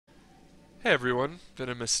Hey everyone,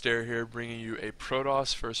 VenomousStare here, bringing you a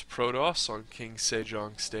Protoss vs Protoss on King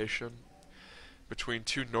Sejong Station between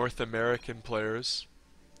two North American players.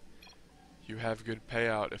 You have good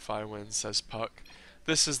payout if I win, says Puck.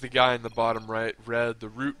 This is the guy in the bottom right, red, the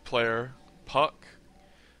root player, Puck,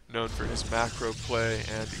 known for his macro play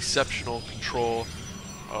and exceptional control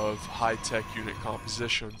of high-tech unit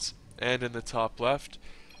compositions. And in the top left,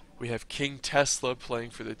 we have King Tesla playing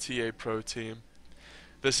for the TA Pro team.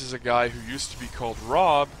 This is a guy who used to be called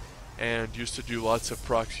Rob and used to do lots of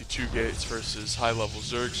proxy 2 gates versus high-level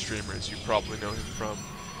Zerg streamers. You probably know him from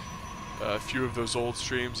a few of those old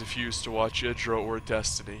streams. If you used to watch Idra or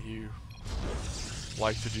Destiny, you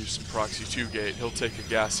like to do some proxy 2 gate. He'll take a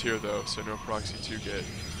gas here though, so no proxy 2 gate.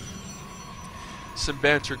 Some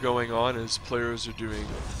banter going on as players are doing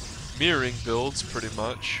mirroring builds pretty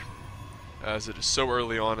much. As it is so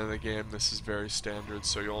early on in the game, this is very standard,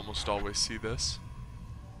 so you almost always see this.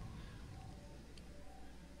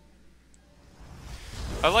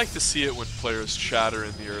 I like to see it when players chatter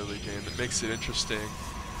in the early game. It makes it interesting,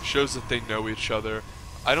 shows that they know each other.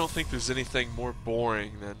 I don't think there's anything more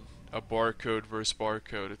boring than a barcode versus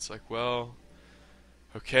barcode. It's like, well,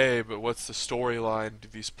 okay, but what's the storyline? Do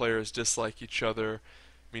these players dislike each other?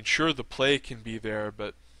 I mean, sure, the play can be there,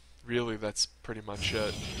 but really that's pretty much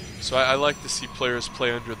it. So I like to see players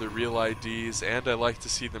play under their real IDs, and I like to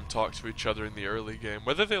see them talk to each other in the early game,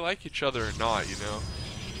 whether they like each other or not, you know.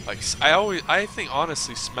 Like, I think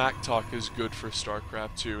honestly smack talk is good for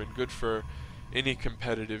StarCraft 2 and good for any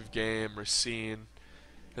competitive game or scene,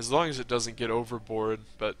 as long as it doesn't get overboard.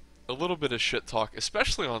 But a little bit of shit talk,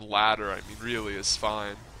 especially on ladder, I mean, really is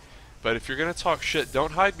fine. But if you're gonna talk shit,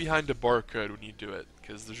 don't hide behind a barcode when you do it,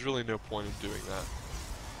 because there's really no point in doing that.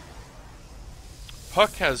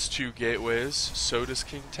 Puck has 2 gateways, so does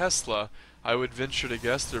King Tesla. I would venture to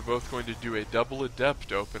guess they're both going to do a double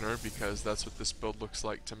adept opener, because that's what this build looks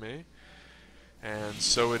like to me. And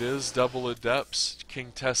so it is, double adepts.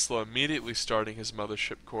 King Tesla immediately starting his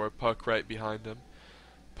mothership core, Puck right behind him.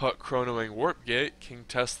 Puck chronoing warp gate, King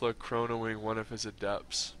Tesla chronoing one of his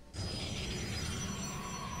adepts.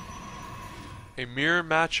 A mirror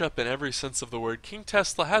matchup in every sense of the word. King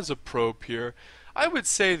Tesla has a probe here. I would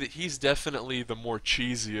say that he's definitely the more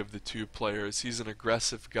cheesy of the two players. He's an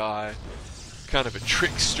aggressive guy, kind of a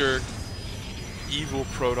trickster, evil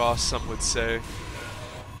Protoss, some would say.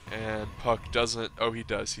 And Puck doesn't. Oh, he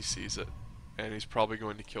does. He sees it. And he's probably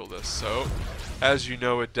going to kill this. So, as you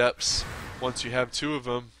know, adepts, once you have 2 of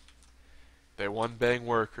them, they one-bang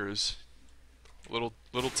workers. Little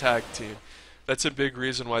tag team. That's a big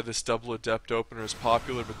reason why this double adept opener is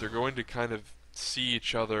popular, but they're going to kind of see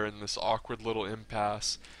each other in this awkward little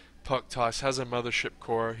impasse. Puck toss has a mothership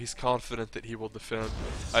core. He's confident that he will defend.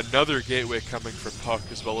 Another gateway coming for Puck,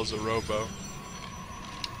 as well as a robo.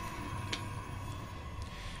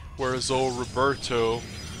 Whereas old Roberto,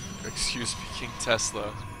 excuse me, King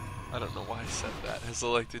Tesla, I don't know why I said that, has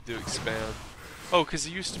elected to expand. Oh, because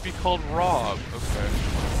he used to be called Rob. Okay.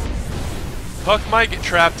 Puck might get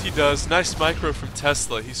trapped. He does. Nice micro from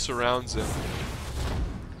Tesla. He surrounds him.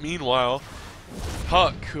 Meanwhile,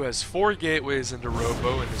 Puck, who has 4 gateways into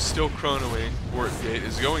Robo and is still chronoing Warp Gate,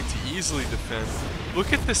 is going to easily defend.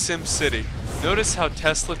 Look at the Sim City. Notice how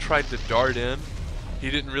Tesla tried to dart in. He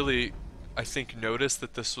didn't really, I think, notice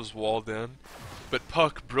that this was walled in. But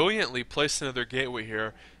Puck brilliantly placed another gateway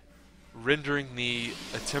here, rendering the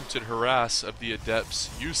attempted harass of the Adepts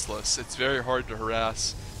useless. It's very hard to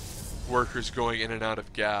harass workers going in and out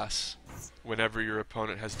of gas whenever your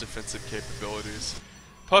opponent has defensive capabilities.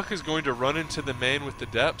 Puck is going to run into the main with the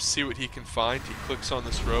depths, see what he can find. He clicks on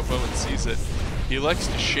this robo and sees it. He elects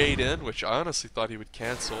to shade in, which I honestly thought he would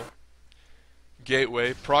cancel.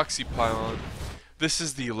 Gateway, proxy pylon. This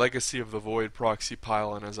is the Legacy of the Void proxy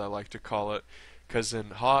pylon, as I like to call it, because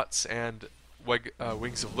in HOTS and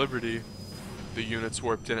Wings of Liberty, the units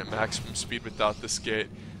warped in at maximum speed without this gate.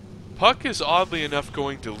 Puck is oddly enough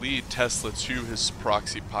going to lead Tesla to his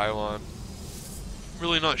proxy pylon.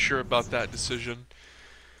 Really not sure about that decision.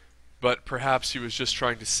 But perhaps he was just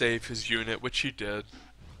trying to save his unit, which he did.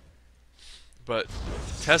 But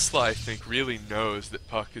Tesla, I think, really knows that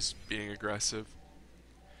Puck is being aggressive.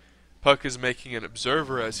 Puck is making an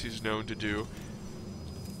observer, as he's known to do.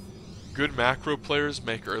 Good macro players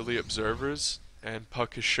make early observers, and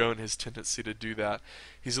Puck has shown his tendency to do that.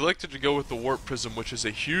 He's elected to go with the Warp Prism, which is a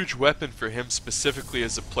huge weapon for him specifically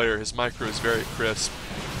as a player. His micro is very crisp.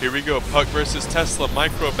 Here we go, Puck versus Tesla,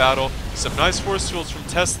 micro battle. Some nice force fields from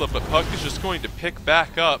Tesla, but Puck is just going to pick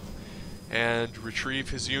back up and retrieve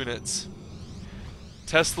his units.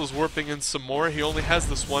 Tesla's warping in some more. He only has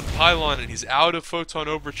this one pylon, and he's out of photon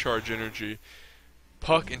overcharge energy.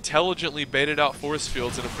 Puck intelligently baited out force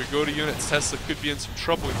fields, and if we go to units, Tesla could be in some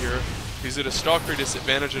trouble here. He's at a stalker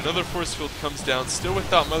disadvantage. Another force field comes down, still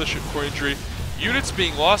without mothership core injury. Units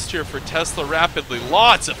being lost here for Tesla rapidly.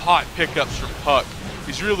 Lots of hot pickups from Puck.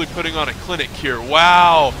 He's really putting on a clinic here.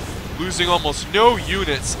 Wow! Losing almost no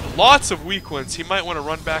units. Lots of weak ones. He might want to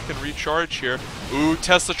run back and recharge here. Ooh,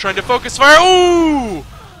 Tesla trying to focus fire. Ooh!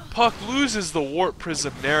 Puck loses the warp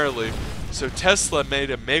prism narrowly. So Tesla made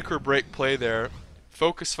a make or break play there,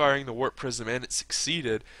 focus firing the warp prism, and it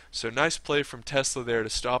succeeded. So nice play from Tesla there to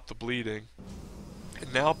stop the bleeding.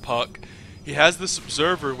 And now Puck, he has this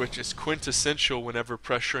observer, which is quintessential whenever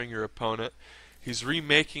pressuring your opponent. He's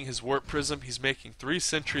remaking his warp prism. He's making 3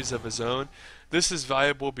 sentries of his own. This is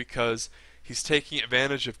valuable because he's taking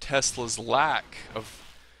advantage of Tesla's lack of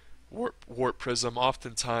warp prism.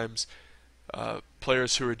 Oftentimes,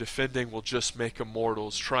 players who are defending will just make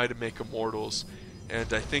immortals, try to make immortals.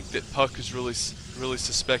 And I think that Puck is really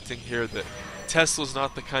suspecting here that Tesla's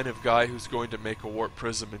not the kind of guy who's going to make a warp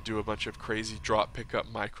prism and do a bunch of crazy drop pickup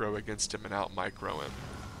micro against him and out micro him.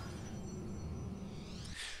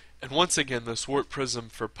 And once again, this warp prism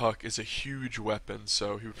for Puck is a huge weapon,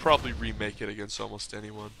 so he would probably remake it against almost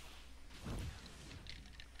anyone.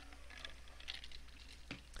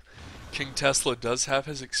 King Tesla does have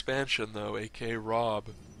his expansion though, aka Rob.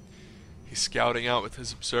 He's scouting out with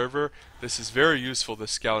his observer. This is very useful,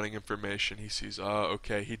 this scouting information. He sees,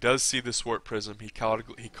 okay, he does see this warp prism. He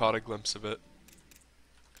caught a glimpse of it.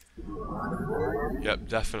 Yep,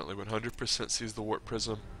 definitely, 100% sees the warp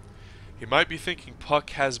prism. He might be thinking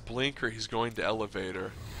Puck has blink or he's going to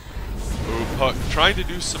elevator. Ooh, Puck trying to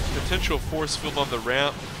do some potential force field on the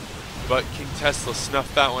ramp, but King Tesla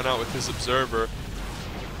snuffed that one out with his observer.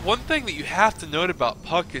 One thing that you have to note about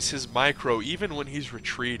Puck is his micro, even when he's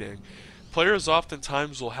retreating. Players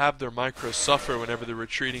oftentimes will have their micro suffer whenever they're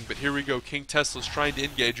retreating, but here we go, King Tesla's trying to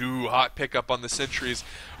engage. Ooh, hot pickup on the sentries.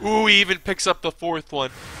 Ooh, he even picks up the 4th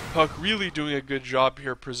one. Puck really doing a good job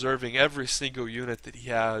here preserving every single unit that he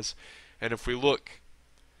has. And if we look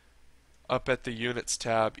up at the units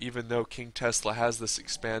tab, even though King Tesla has this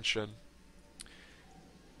expansion,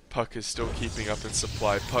 Puck is still keeping up in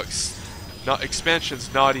supply. Puck's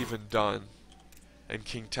expansion's not even done, and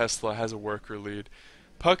King Tesla has a worker lead.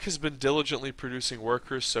 Puck has been diligently producing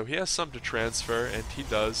workers, so he has some to transfer, and he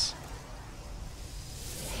does.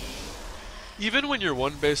 Even when you're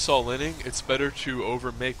one base all-inning, it's better to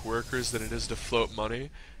overmake workers than it is to float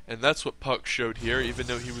money, and that's what Puck showed here, even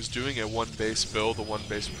though he was doing a one base build, a one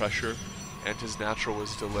base pressure, and his natural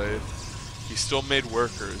was delayed. He still made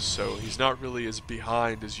workers, so he's not really as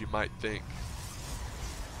behind as you might think.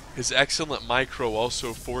 His excellent micro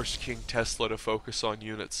also forced King Tesla to focus on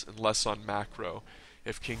units and less on macro.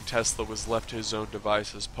 If King Tesla was left to his own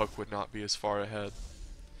devices, Puck would not be as far ahead.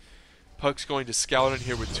 Puck's going to scout in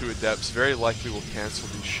here with 2 adepts, very likely will cancel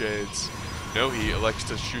these shades. No, he elects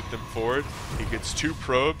to shoot them forward. He gets 2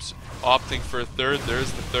 probes, opting for a 3rd.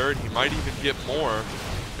 There's the 3rd. He might even get more.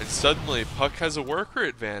 And suddenly, Puck has a worker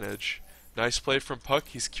advantage. Nice play from Puck.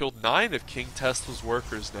 He's killed 9 of King Tesla's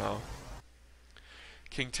workers now.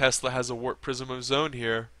 King Tesla has a warp prism of his own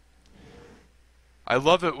here. I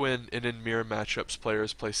love it when in mirror matchups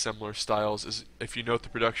players play similar styles. As if you note the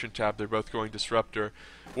production tab, they're both going Disruptor.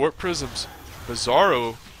 Warp prisms,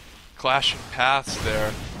 Bizarro clashing paths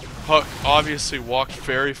there. Puck obviously walked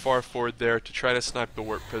very far forward there to try to snipe the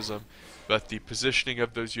warp prism, but the positioning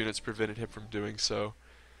of those units prevented him from doing so.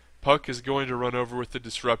 Puck is going to run over with the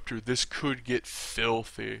Disruptor. This could get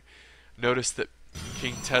filthy. Notice that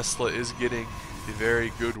King Tesla is getting the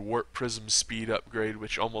very good warp prism speed upgrade,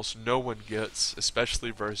 which almost no one gets,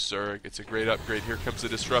 especially versus Zerg. It's a great upgrade. Here comes the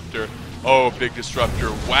Disruptor. Oh, big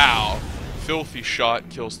Disruptor. Wow. Filthy shot.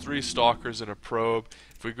 Kills 3 stalkers and a probe.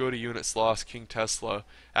 If we go to units lost, King Tesla,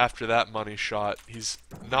 after that money shot, he's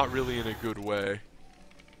not really in a good way.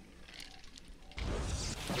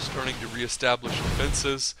 Starting to reestablish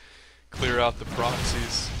defenses, clear out the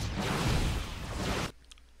proxies.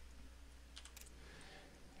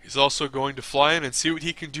 He's also going to fly in and see what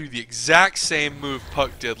he can do. The exact same move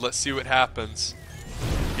Puck did. Let's see what happens.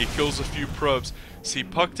 He kills a few probes. See,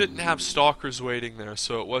 Puck didn't have stalkers waiting there,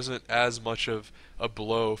 so it wasn't as much of a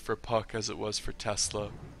blow for Puck as it was for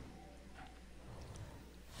Tesla.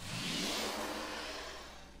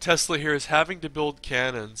 Tesla here is having to build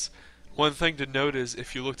cannons. One thing to note is,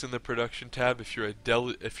 if you looked in the production tab, if you're a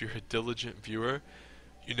diligent viewer,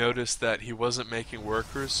 you notice that he wasn't making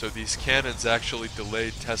workers, so these cannons actually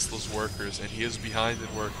delayed Tesla's workers, and he is behind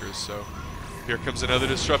in workers. So here comes another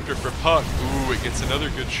Disruptor for Puck. Ooh, it gets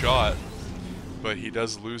another good shot, but he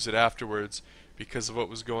does lose it afterwards because of what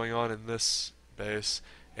was going on in this base.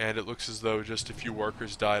 and it looks as though just a few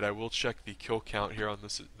workers died. I will check the kill count here on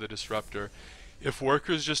the disruptor. If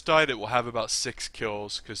workers just died, it will have about 6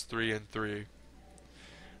 kills, because 3 and 3.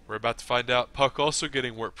 We're about to find out. Puck also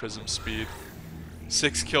getting warp prism speed.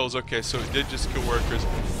 6 kills, okay, so it did just kill workers.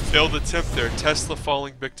 Failed attempt there. Tesla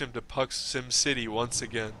falling victim to Puck's SimCity once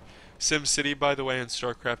again. SimCity, by the way, in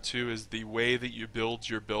StarCraft 2 is the way that you build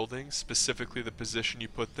your buildings, specifically the position you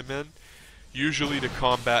put them in, usually to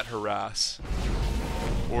combat harass,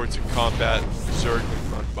 or to combat Zerg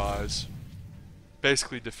and run-bys.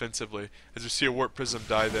 Basically defensively. As you see a warp prism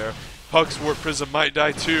die there. Puck's warp prism might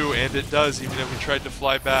die too, and it does, even though he tried to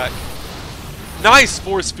fly back. Nice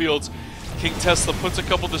force fields! King Tesla puts a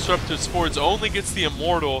couple disruptors forwards, only gets the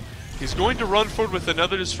immortal. He's going to run forward with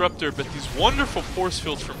another disruptor, but these wonderful force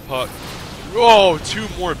fields from Puck. Oh, 2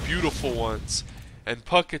 more beautiful ones. And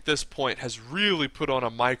Puck at this point has really put on a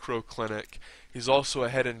micro clinic. He's also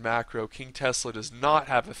ahead in macro. King Tesla does not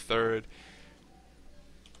have a third.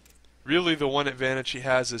 Really the one advantage he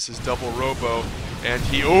has is his double robo, and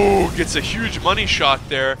he gets a huge money shot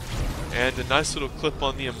there, and a nice little clip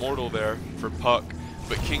on the immortal there for Puck.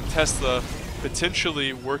 But King Tesla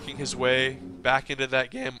potentially working his way back into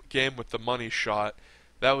that game with the money shot.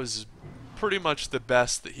 That was pretty much the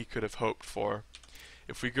best that he could have hoped for.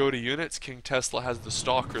 If we go to units, King Tesla has the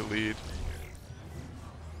Stalker lead.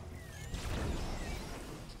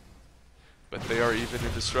 But they are even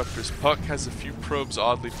in disruptors. Puck has a few probes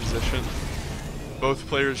oddly positioned. Both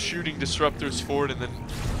players shooting disruptors forward and then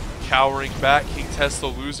cowering back. King Tesla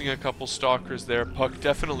losing a couple stalkers there. Puck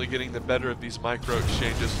definitely getting the better of these micro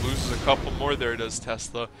exchanges. Loses a couple more there, does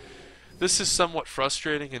Tesla. This is somewhat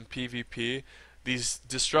frustrating in PvP. These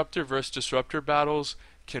disruptor versus disruptor battles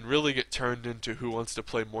can really get turned into who wants to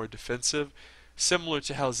play more defensive. Similar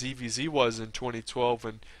to how ZVZ was in 2012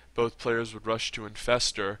 when both players would rush to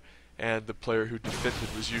Infestor and the player who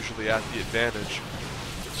defended was usually at the advantage.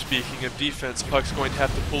 Speaking of defense, Puck's going to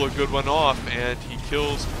have to pull a good one off, and he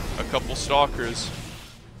kills a couple stalkers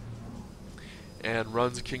and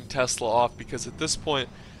runs King Tesla off, because at this point,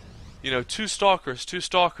 you know, two stalkers,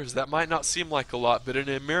 that might not seem like a lot, but in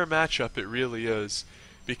a mirror matchup it really is,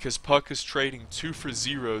 because Puck is trading 2 for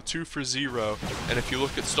 0, 2 for 0, and if you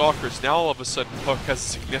look at stalkers, now all of a sudden Puck has a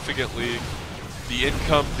significant lead. The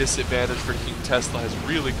income disadvantage for King Tesla has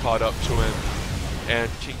really caught up to him,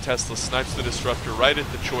 and King Tesla snipes the disruptor right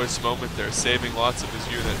at the choice moment there, saving lots of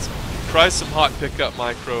his units. Tries some hot pickup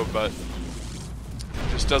micro, but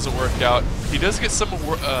just doesn't work out. He does get some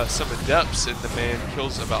adepts in the main,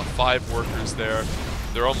 kills about 5 workers there.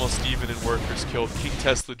 They're almost even in workers killed. King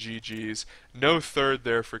Tesla GG's. No third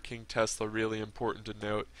there for King Tesla, really important to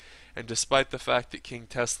note. And despite the fact that King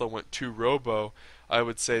Tesla went 2 robo, I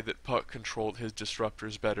would say that Puck controlled his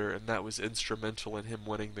disruptors better, and that was instrumental in him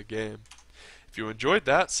winning the game. If you enjoyed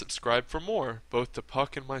that, subscribe for more, both to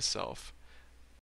Puck and myself.